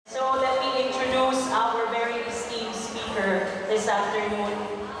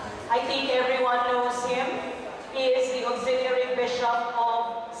I think everyone knows him. He is the Auxiliary Bishop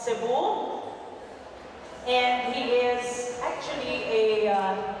of Cebu. And he is actually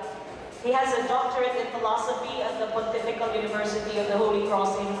he has a doctorate in philosophy at the Pontifical University of the Holy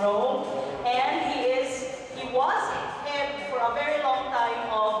Cross in Rome. And he was head for a very long time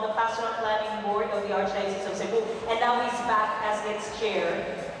of the Pastoral Planning Board of the Archdiocese of Cebu. And now he's back as its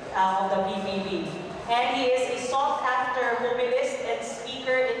chair of the PPB. And he is a sought-after homilist and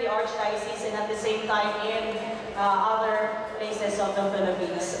speaker in the Archdiocese and at the same time in other places of the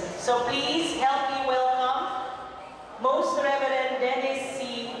Philippines. So please help me welcome Most Reverend Dennis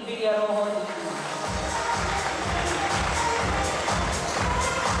C. Villarojo.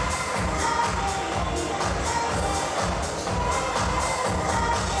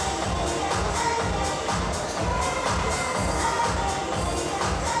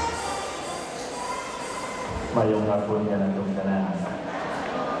 Mayong hapon ka na itong tanan.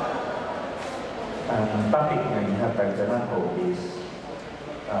 Ang topic na ihatag ka na ko is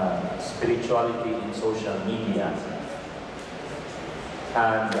spirituality in social media.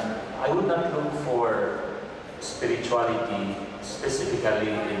 And I would not look for spirituality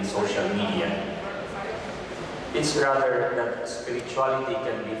specifically in social media. It's rather that spirituality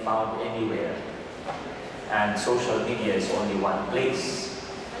can be found anywhere. And social media is only one place.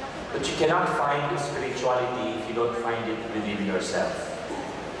 But you cannot find spirituality if you don't find it within yourself.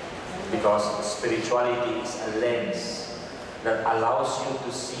 Because spirituality is a lens that allows you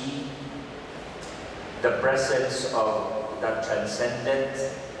to see the presence of the transcendent.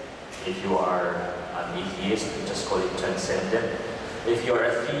 If you are an atheist, we just call it transcendent. If you are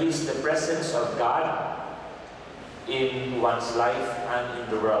a theist, the presence of God in one's life and in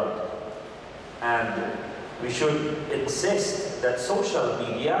the world. And we should insist that social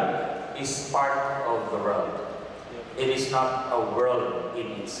media is part of the world. It is not a world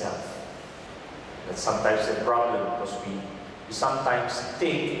in itself. That's sometimes a problem because we sometimes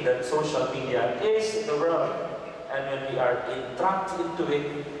think that social media is the world. And when we are entrapped into it,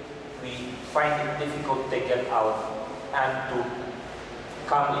 we find it difficult to get out and to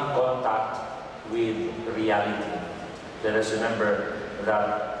come in contact with reality. Let us remember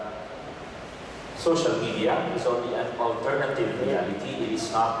that social media is only an alternative reality. It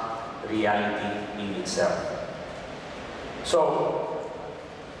is not reality in itself. So,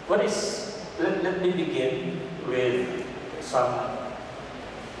 let me begin with some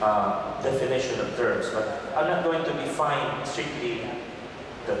definition of terms, but I'm not going to define strictly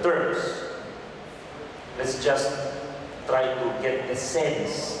the terms. Let's just try to get the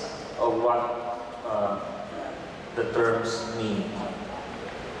sense of what the terms mean.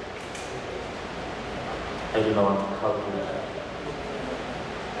 I don't know how to.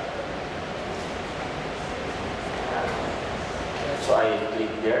 So I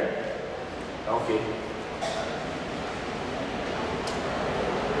click there. Okay.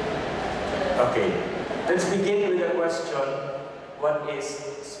 Okay. Let's begin with the question, what is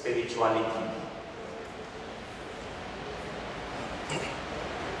spirituality?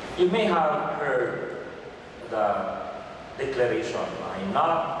 You may have heard the declaration,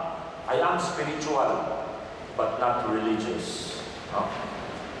 I am spiritual, but not religious.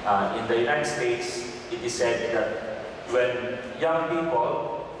 In the United States, it is said that when young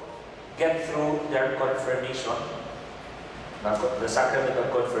people get through their confirmation, the sacrament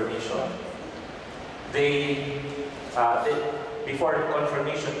of confirmation, before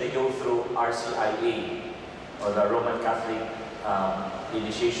confirmation, they go through RCIA, or the Roman Catholic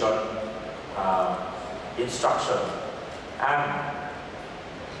Initiation Instruction. And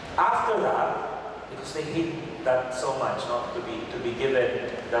after that, because they hate that so much, to be given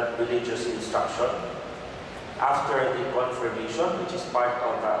that religious instruction. After the confirmation, which is part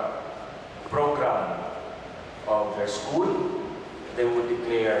of the program of their school, they would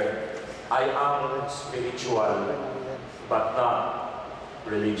declare, I am spiritual, but not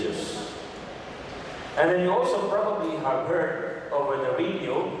religious. And then you also probably have heard over the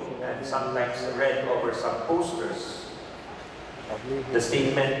radio, and sometimes read over some posters, the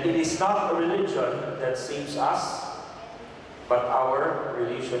statement, it is not a religion that saves us, but our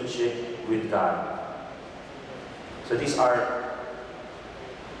relationship with God. So these are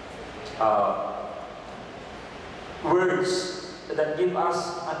words that give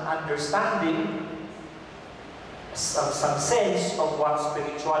us an understanding, some sense of what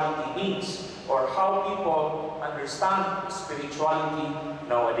spirituality means, or how people understand spirituality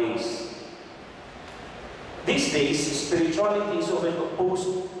nowadays. These days, spirituality is often opposed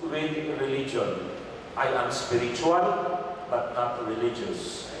with religion. I am spiritual, but not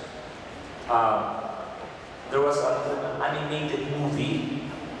religious. There was an animated movie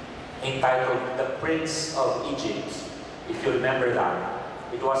entitled The Prince of Egypt, if you remember that.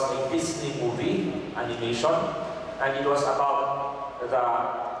 It was a Disney movie, animation, and it was about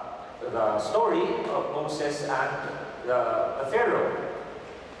the story of Moses and the Pharaoh.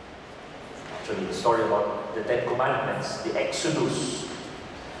 Actually, the story about the Ten Commandments, the Exodus.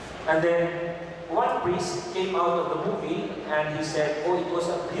 And then one priest came out of the movie and he said, oh, it was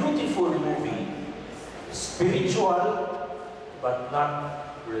a beautiful movie, spiritual but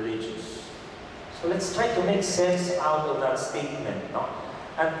not religious. So let's try to make sense out of that statement, no?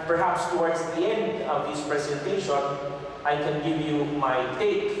 And perhaps towards the end of this presentation, I can give you my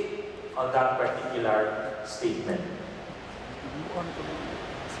take on that particular statement.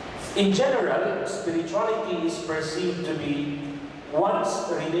 In general, spirituality is perceived to be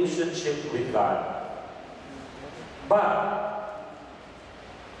one's relationship with God. But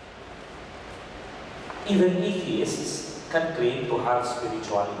even atheists can claim to have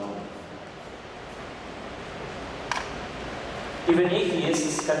spirituality. Even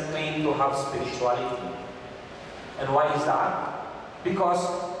atheists can claim to have spirituality. And why is that? Because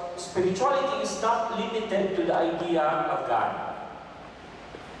spirituality is not limited to the idea of God.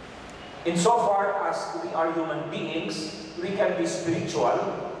 Insofar as we are human beings, we can be spiritual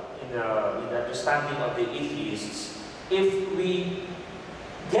in the understanding of the atheists if we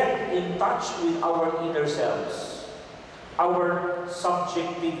get in touch with our inner selves, our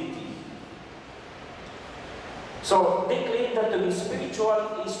subjectivity. So they claim that to be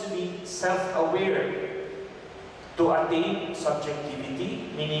spiritual is to be self-aware, to attain subjectivity,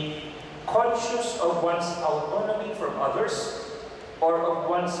 meaning conscious of one's autonomy from others, or of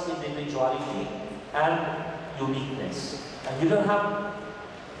one's individuality and uniqueness. And you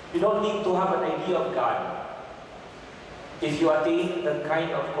don't need to have an idea of God if you attain that kind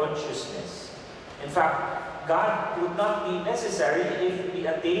of consciousness. In fact, God would not be necessary if we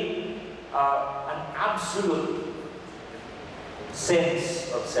attain an absolute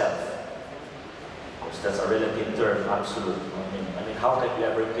sense of self. Of course, that's a relative term, absolute. I mean, how can you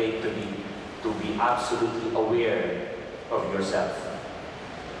ever claim to be absolutely aware of yourself?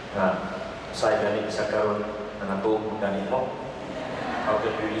 Aside ganit sa karon na natuog ganit mo, how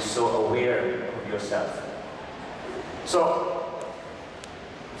can you be so aware of yourself? So,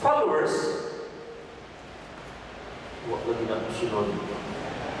 followers, what would you not sunod?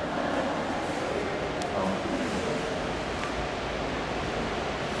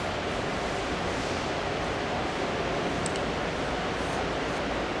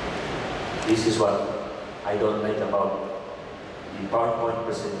 This is what I don't like about the PowerPoint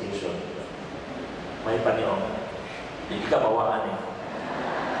presentation. May paniong. Hindi ka bawaan eh.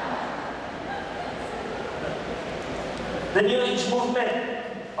 The New Age movement,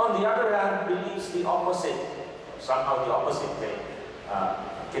 on the other hand, believes the opposite. Somehow the opposite kay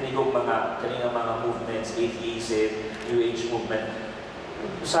kanina mga movements, atheism, New Age movement.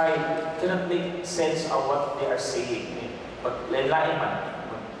 Side cannot make sense of what they are saying. But lain man.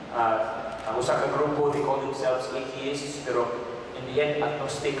 Ang usa ka grupo, they call themselves atheists, pero in the end,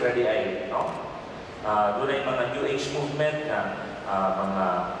 agnostic ready ay, no? Doon ay mga New Age movement na mga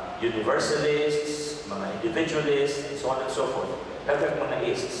universalists, mga individualists, and so on and so forth. Daghang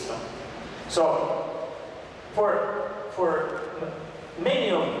mga aists, no? So, for many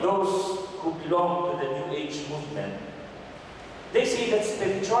of those who belong to the New Age movement, they say that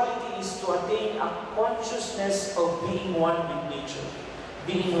spirituality is to attain a consciousness of being one with nature,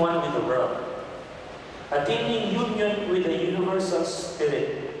 being one with the world, attaining union with the universal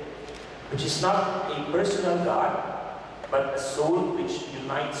spirit, which is not a personal God, but a soul which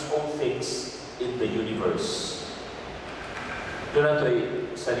unites all things in the universe. Doon na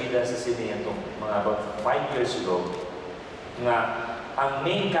ito'y salida sa sine itong mga about 5 years ago, nga ang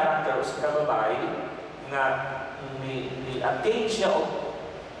main character o sa kababae, nga ni-attain siya of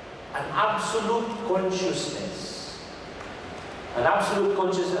an absolute consciousness. An absolute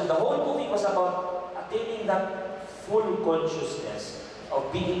consciousness. The whole movie was about attaining that full consciousness of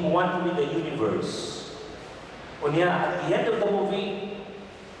being one with the universe. Unya, at the end of the movie,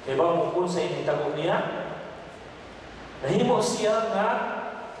 kaya ba mukun sa initago niya, nahimo siya nga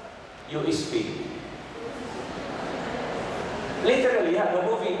USB. Literally, the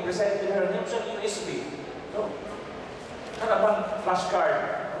movie presented her name siya USB. No? Ano bang flashcard?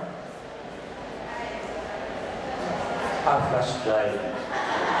 Flash drive.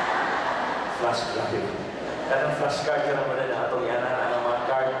 Flash drive. Kanang flashcard ka naman na itong yanan ang mga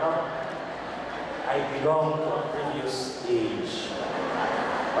card, no? I belong to a previous age.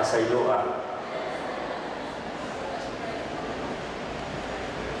 Pasayloa.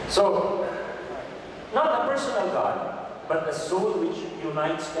 So, not a personal God, but a soul which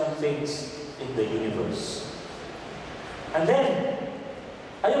unites all things in the universe. And then,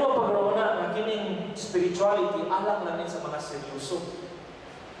 ayaw mo pagkaroon na kining spirituality, alam namin sa mga seryoso.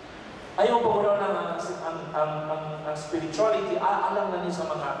 Ayaw mo pagkaroon na ang spirituality, alam namin sa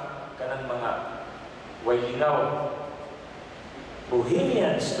mga kanang mga wailinaw.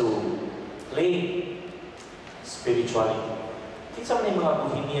 Bohemians to claim spirituality. Kinsa man yung mga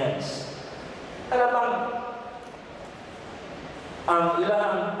Bohemians? Alam ang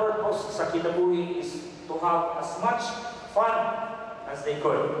ilang purpose sa kinabuhi is to have as much fun as they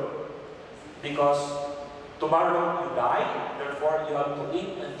could. Because tomorrow you die, therefore you have to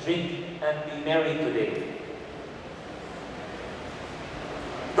eat and drink and be merry today.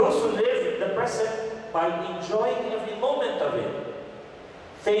 Those who live the present by enjoying every moment of it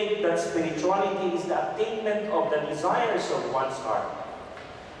think that spirituality is the attainment of the desires of one's heart,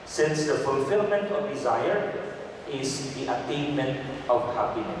 since the fulfillment of desire is the attainment of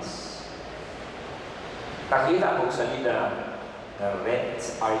happiness. Nakita ko sa lida na Rent,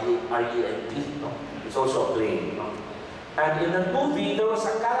 R-E-N-T, no? It's also a play. No? And in the movie, there was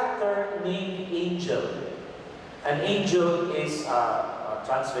a character named Angel. An angel is a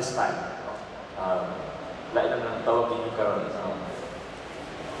transvestite. No? Lain lang ang tawag ninyo karon.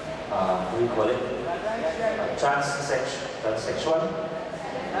 What do you call it? Transsexual?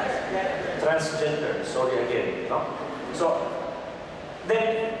 Transgender, sorry again. No? So,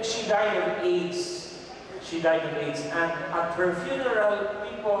 then she died of AIDS. She died of AIDS, and at her funeral,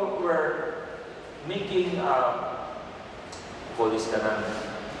 people were making police ka ng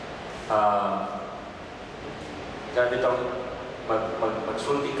ganitong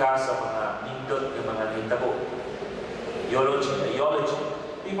magsulti ka sa mga nindot ng mga nahitabo. Eulogy.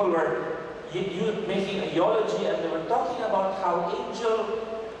 People were making a eulogy, and they were talking about how Angel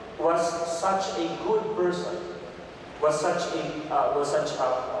was such a good person, was such a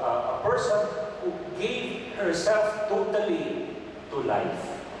person who gave herself totally to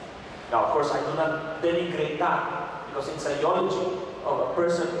life. Now, of course, I do not denigrate that because it's a eulogy of a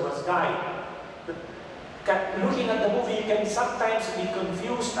person who has died. But looking at the movie, you can sometimes be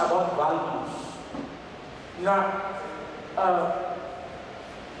confused about values.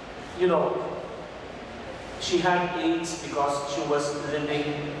 You know, she had AIDS because she was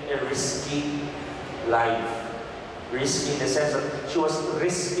living a risky life. Risky in the sense that she was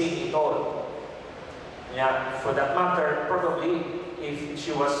risking it all. Yeah, for that matter, probably if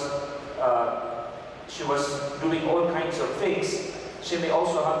she was doing all kinds of things, she may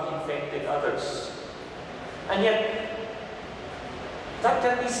also have infected others. And yet, that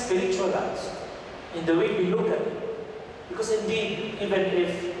can be spiritualized in the way we look at it. Because indeed, even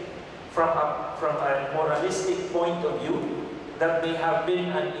if from a moralistic point of view, that may have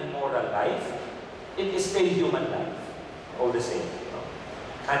been an immoral life, it is still human life, all the same.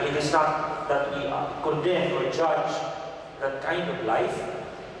 And it is not that we condemn or judge that kind of life.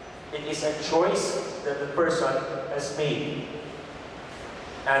 It is a choice that the person has made.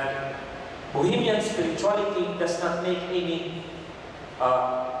 And Bohemian spirituality does not make any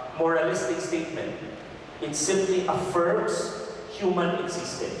moralistic statement. It simply affirms human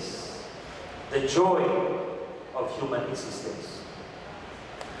existence, the joy of human existence.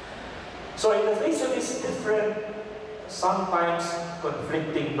 So in the face of these different, sometimes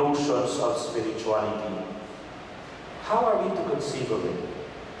conflicting notions of spirituality, how are we to conceive of it?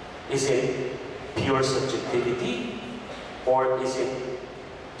 Is it pure subjectivity, or is it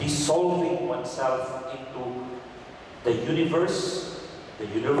dissolving oneself into the universe, the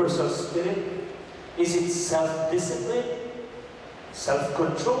universal spirit? Is it self-discipline,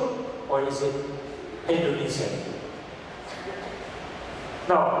 self-control, or is it hedonism?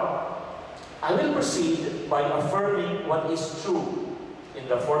 Now, I will proceed by affirming what is true in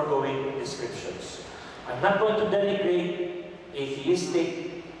the foregoing descriptions. I'm not going to denigrate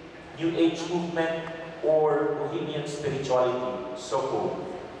atheistic, New Age movement, or Bohemian spirituality, so-called.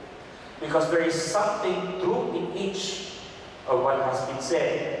 Because there is something true in each of what has been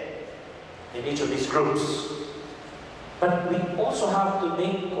said in each of these groups. But we also have to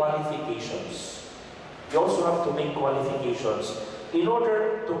make qualifications. We also have to make qualifications in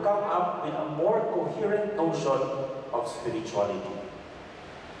order to come up with a more coherent notion of spirituality.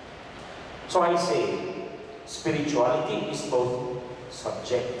 So I say, spirituality is both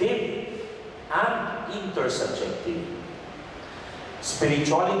subjective and intersubjective.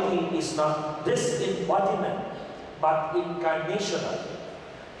 Spirituality is not disembodiment, but incarnational.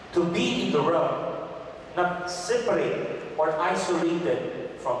 To be in the realm, not separate or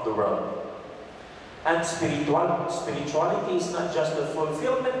isolated from the realm. And spirituality is not just the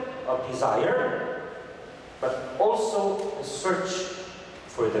fulfillment of desire, but also the search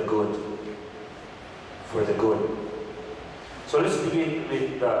for the good. For the good. So let's begin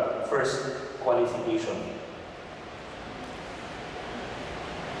with the first qualification.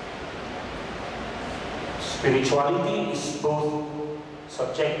 Spirituality is both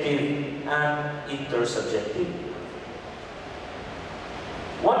subjective and intersubjective.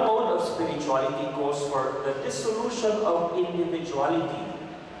 One mode of spirituality calls for the dissolution of individuality,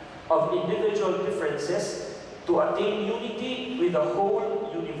 of individual differences, to attain unity with the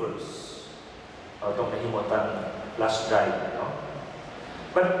whole universe. Itong nahimutan flash drive, no?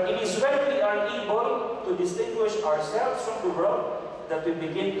 But it is when we are able to distinguish ourselves from the world that we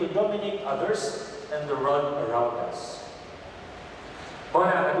begin to dominate others and the world around us.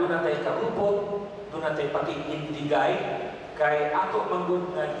 Muna, doon natin karupot, doon natin pakikindigay, kay ato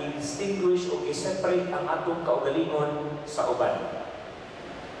manggod na i-distinguish o i-separate ang atong kaugalingon sa uban.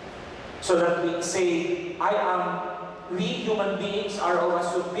 So that we say, we human beings are of a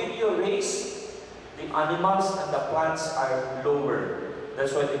superior race, the animals and the plants are lower.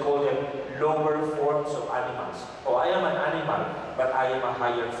 That's why they call them lower forms of animals. Oh, I am an animal, but I am a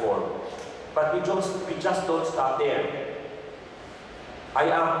higher form. But we just don't stop there. I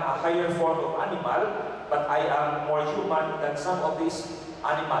am a higher form of animal, but I am more human than some of these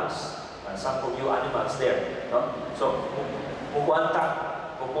animals. And some of you animals there. No? So,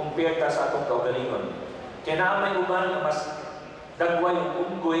 compare ta sa atong kaugalingon. Kaya na may uban na mas dagway yung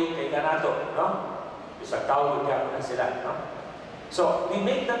unggoy kay kanato. No? Isang tao na sila. No? So, we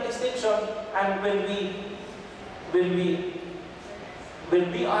make that distinction, and when we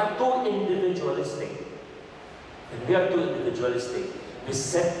are too individualistic, we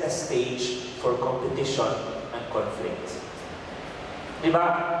set the stage for competition and conflict. Diba?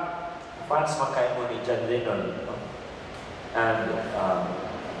 Fans makain mo ni John Lennon, no? And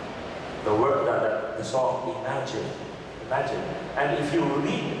the work the song Imagine. And if you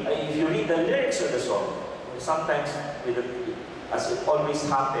read the lyrics of the song, sometimes as it always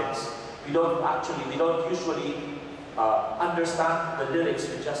happens, we don't usually understand the lyrics.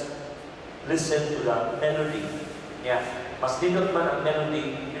 We just listen to the melody. Yeah, mas nindot man ang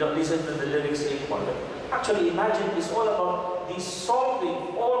melody, we don't listen to the lyrics anymore. But actually, Imagine is all about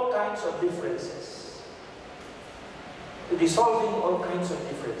dissolving all kinds of differences. Dissolving all kinds of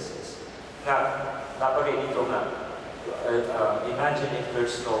differences. Napagay dito nga, imagine if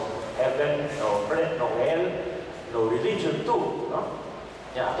there's no heaven, no hell, no religion too, no?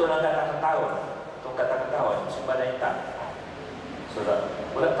 Ya, ato lang katakatawon. Itong katakatawon, simbalay ta. So that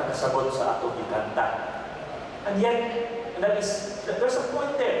wala ta kasabot sa atong gikanta. And yet, there's a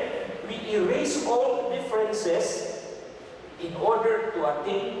point there. We erase all differences in order to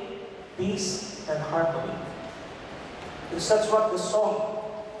attain peace and harmony. Because that's what the song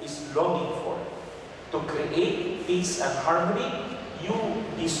is longing for. To create peace and harmony, you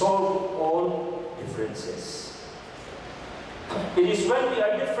dissolve all differences. It is when we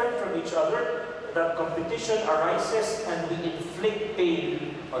are different from each other that competition arises and we inflict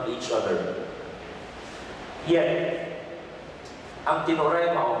pain on each other. Yet, ang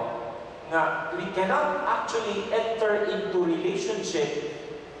tinuray mo nga we cannot actually enter into relationship,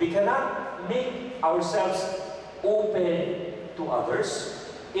 we cannot make ourselves open to others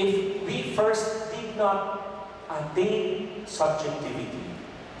if we first did not attain subjectivity,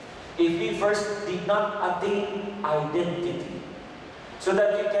 if we first did not attain identity. So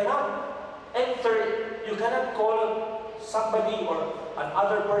that you cannot call somebody or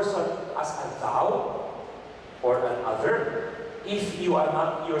another person as a thou or an other if you are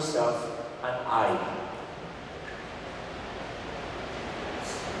not yourself an I.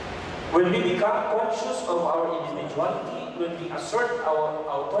 When we become conscious of our individuality, when we assert our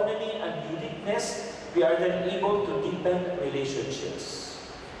autonomy and uniqueness, we are then able to deepen relationships.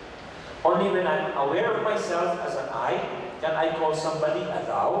 Only when I'm aware of myself as an I, can I call somebody a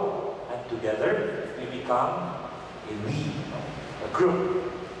thou, and together we become a we, a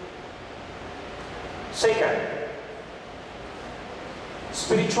group. Second,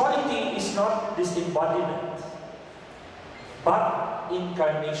 spirituality is not disembodiment, but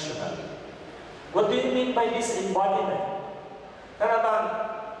incarnational. What do you mean by disembodiment? Karabang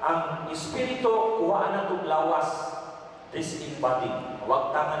ang espiritu kuhaan na itong lawas, disembodied,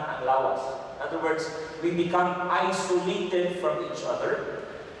 huwag tangan ang lawas. In other words, we become isolated from each other.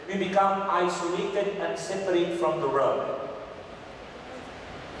 We become isolated and separate from the world.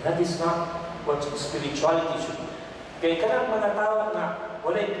 That is not what spirituality should be. Kaya kanang mga tao na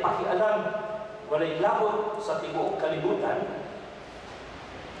walay pakialam, walay labot sa tibuok kalibutan,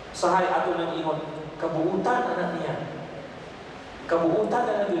 sahay ato ng ingon, kabuutan na niya. Kabuutan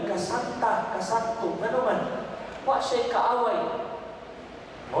na niya, kasanta kasakto, nga naman, wa siya kaaway.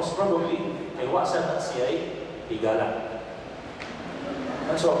 Most probably, kay wa sa siya ay higala.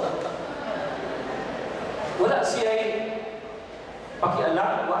 And so, wala siya ay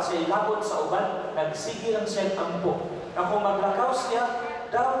pakialam, wa siya labot sa uban, nagsige lang siya ampo. Na kung maglakaw siya,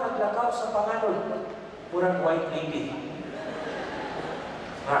 daw naglakaw sa panganod, murag white lady.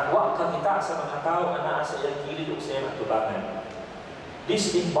 Nga, wa kakita sa mga tao na naa sa iyang kilid o sa iyang atubangan.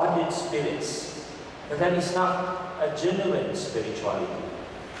 These embodied spirits, but that is not a genuine spirituality.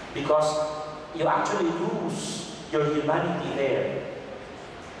 Because you actually lose your humanity there.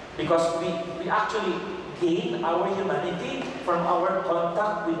 Because we actually gain our humanity from our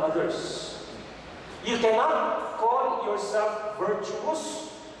contact with others. You cannot call yourself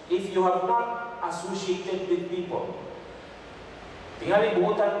virtuous if you have not associated with people. Tingali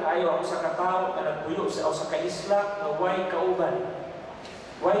buutan kayo ako sa katao na nagpuyo sa kaisla na way kauban.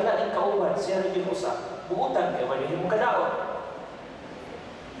 Way na ang kauban, siya rin yung usa. Buutan kayo, wala yung kadaot.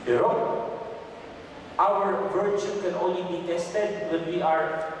 Pero, our virtue can only be tested when we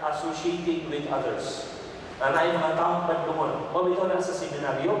are associating with others. Nanay mga taong pandungon. O ito na sa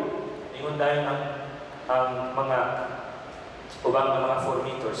seminaryo, ingon tayo ng mga ubang mga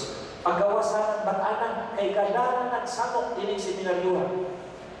formators. Paggawasan ng batanan kay kailangan nagsamok din ang seminaryuhan.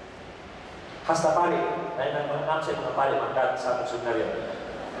 Hasta pare, dahil nang mga namsay mga pare magdaan sa seminaryo.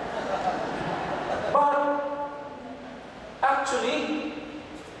 But, actually,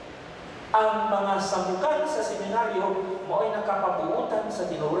 ang mga samukan sa seminaryo mo ay nakapabuutan sa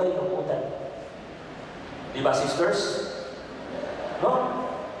tinuray ng utan. Di ba, sisters? No?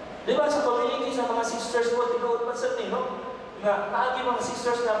 Di ba sa community sa mga sisters mo, tinuod man sa no? Nga, naagi mga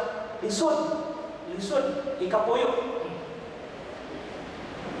sisters na lisod, ikapuyo.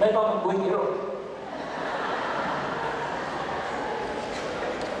 May pa magbuhing iro.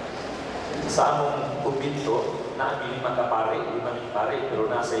 Sa among kumbinto, naagi 5 kapare, 5 pare, pero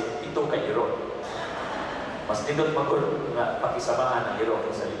nasa 7 ka iro. Mas nindot magod na pakisamahan ang iro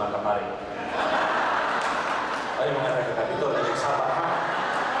sa 5 kapare. Ay mga nagkakapito, nagsama ha.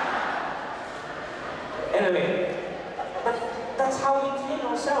 Anyway, but that's how we train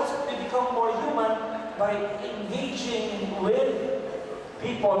ourselves to become more human by engaging with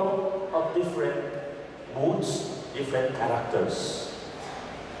people of different moods, different characters.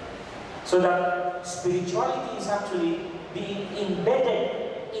 So that spirituality is actually being embedded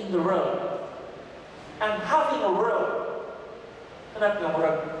in the world and having a world na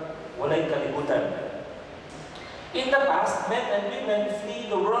murag walay kalibutan. In the past, men and women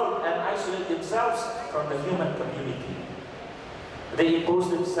flee the world and isolate themselves from the human community. They impose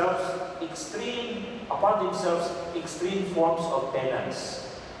upon themselves extreme forms of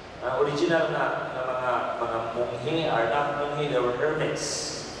penance. Original na mga munghi are not munghi, they were hermits.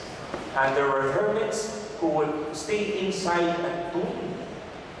 And there were hermits who would stay inside and do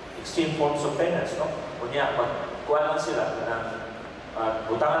extreme forms of penance. No? Kunya, kuha lang sila na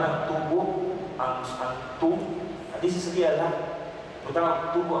butangan ng tubo, ang tubo. This is real ha. Butang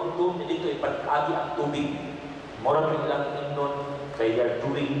ang tubo ang tubo, dito ipag-agi ang tubig. Moral rin lang inon, kaya they are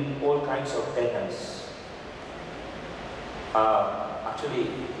doing all kinds of penance.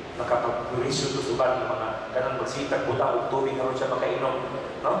 Actually, nakapag-purisyo to suban ng mga ganang magsitag, butang ang tubig, karoon siya makainom.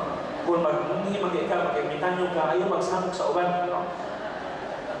 No? Kung mag-mungi, mag-ikaw, mag-imitan nyo ka, ayaw magsamok sa uban. No?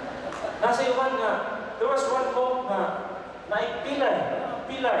 Nasa uban nga, there was one monk na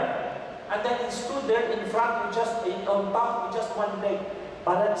pillar. And then he stood there in front on top with just one leg,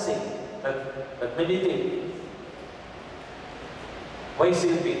 balancing, that meditate. Why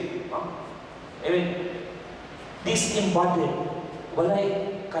silpi? I mean, this embodied,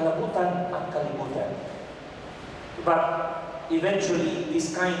 walay kalabutan ang kalibutan. But eventually,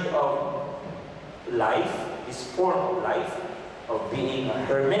 this kind of life, this form of life, of being a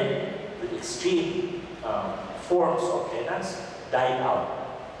hermit with extreme forms of penance, died out.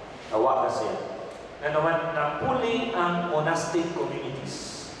 Nawa kasi. Na naman napuli ang monastic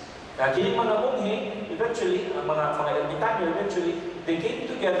communities. Kaya mga munghi, eventually, ang mga ermitanyo, eventually, they came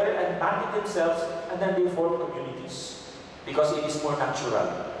together and banded themselves and then they formed communities. Because it is more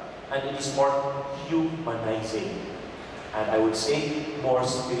natural and it is more humanizing. And I would say more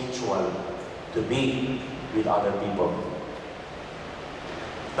spiritual to be with other people.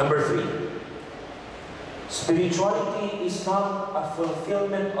 Number 3. Spirituality is not a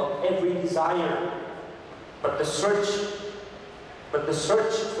fulfillment of every desire, but the search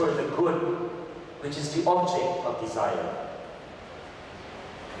for the good, which is the object of desire.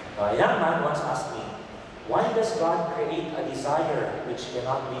 A young man once asked me, why does God create a desire which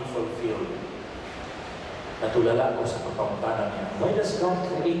cannot be fulfilled? Natulala ko sa pagpamutanan niya. Why does God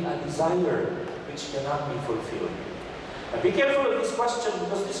create a desire which cannot be fulfilled? And be careful of this question,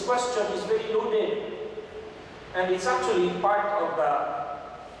 because this question is very loaded. And it's actually part of the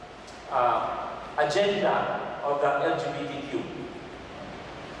agenda of the LGBTQ.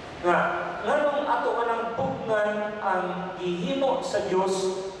 Nga, nganong ato manang pugnan ang gihimo sa Dios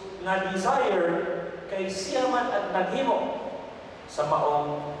nga desire kay siya man at naghimo sa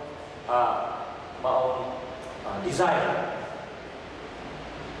maong desire.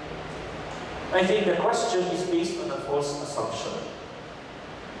 I think the question is based on a false assumption.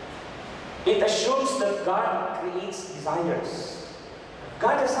 It assumes that God creates desires.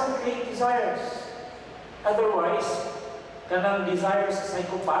 God does not create desires. Otherwise, kanang desire sa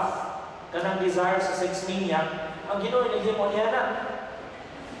psychopath, kanang desire sa sex maniac, ang Ginoo inihimo niya na.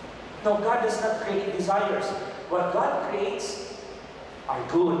 No, God does not create desires. What God creates are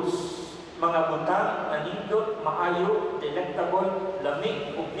goods. Mga butang na nindot, maayo, delectable,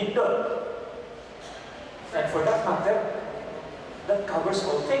 lamig, ug nindot. And for that matter, that covers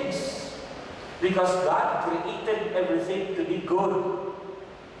all things. Because God created everything to be good.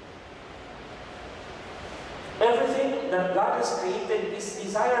 Everything that God has created is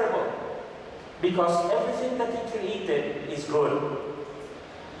desirable. Because everything that He created is good.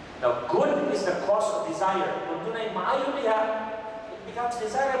 Now, good is the cause of desire. Kung dunay maayo niya, it becomes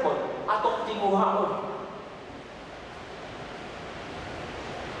desirable. Atong tinguhaon.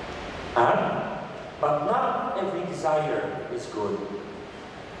 But not every desire is good.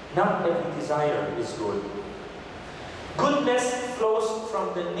 Not every desire is good. Goodness flows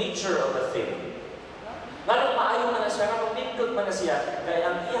from the nature of a thing. Nganong maayo man na siya, nganong nindot man na siya, kaya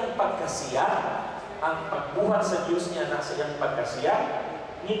ang iyang pagkasiya, ang pagbuhat sa Diyos niya na sa iyang pagkasiya,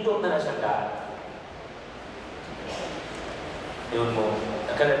 nindot na siya daan. Yun mo,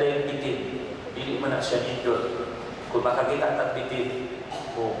 nakalala yung bitin, dili man na siya nindot. Kung makakita at bitin,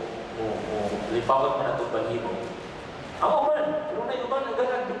 lipawat mo na itong balhimo. Ang uban, pero na uban ang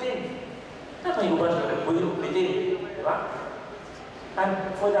ganang bitin. Na may uban ang nagbuyog bitin. Diba?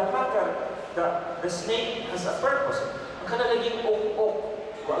 And for that matter, the snake has a purpose. Ang kanalaging ok-ok.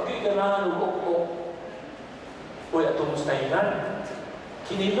 Wag yung ganahan ng ok-ok. Uy, atong mustahingan.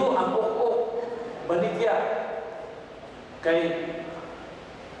 Kinilo ang ok-ok. Baligya. Kay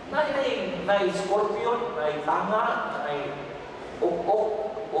na scorpion, na tanga, na ok-ok,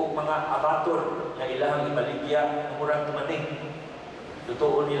 o mga abator na ilang ibaligya, murang tumaning.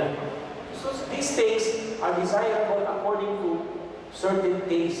 Totoo nila. So these things are desirable according to certain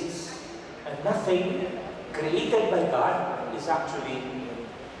tastes. And nothing created by God is actually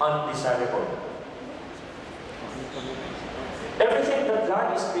undesirable. Everything that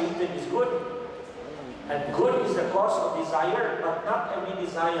God is created is good. And good is the cause of desire, but not every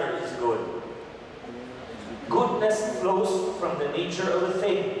desire is good. Goodness flows from the nature of a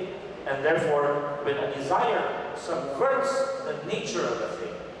thing, and therefore, when a desire subverts the nature of a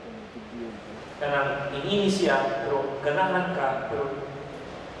thing, kanang inini siya, pero ganahan ka, pero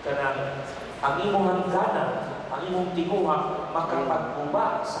kanang ang imong hangganan, ang imong tiguha,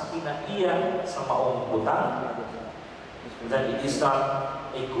 makapagkuba sa kinaiya sa maong butang, then it is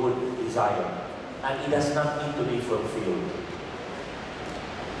not a good desire, and it does not need to be fulfilled.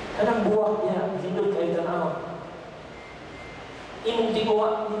 Kanang buwak niya, hindot kayo tanaw. Imong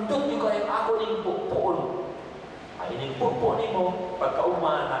tiguha, hindot yung kayo ako ning pupuon. Ay, ning pupuon mo,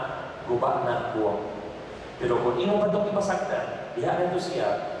 pagkauma na, guba na ang buwak. Pero kung imong ba itong ipasagdan, diha na ito siya,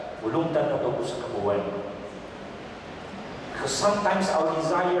 ulungtan na ito sa kabuhay. Because sometimes our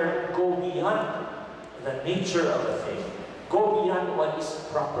desire go beyond the nature of the thing, go beyond what is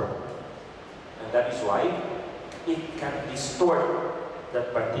proper. And that is why it can distort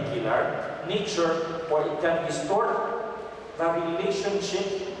that particular nature, or it can distort the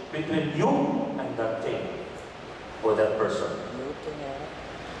relationship between you and that thing or that person.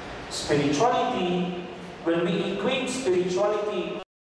 Spirituality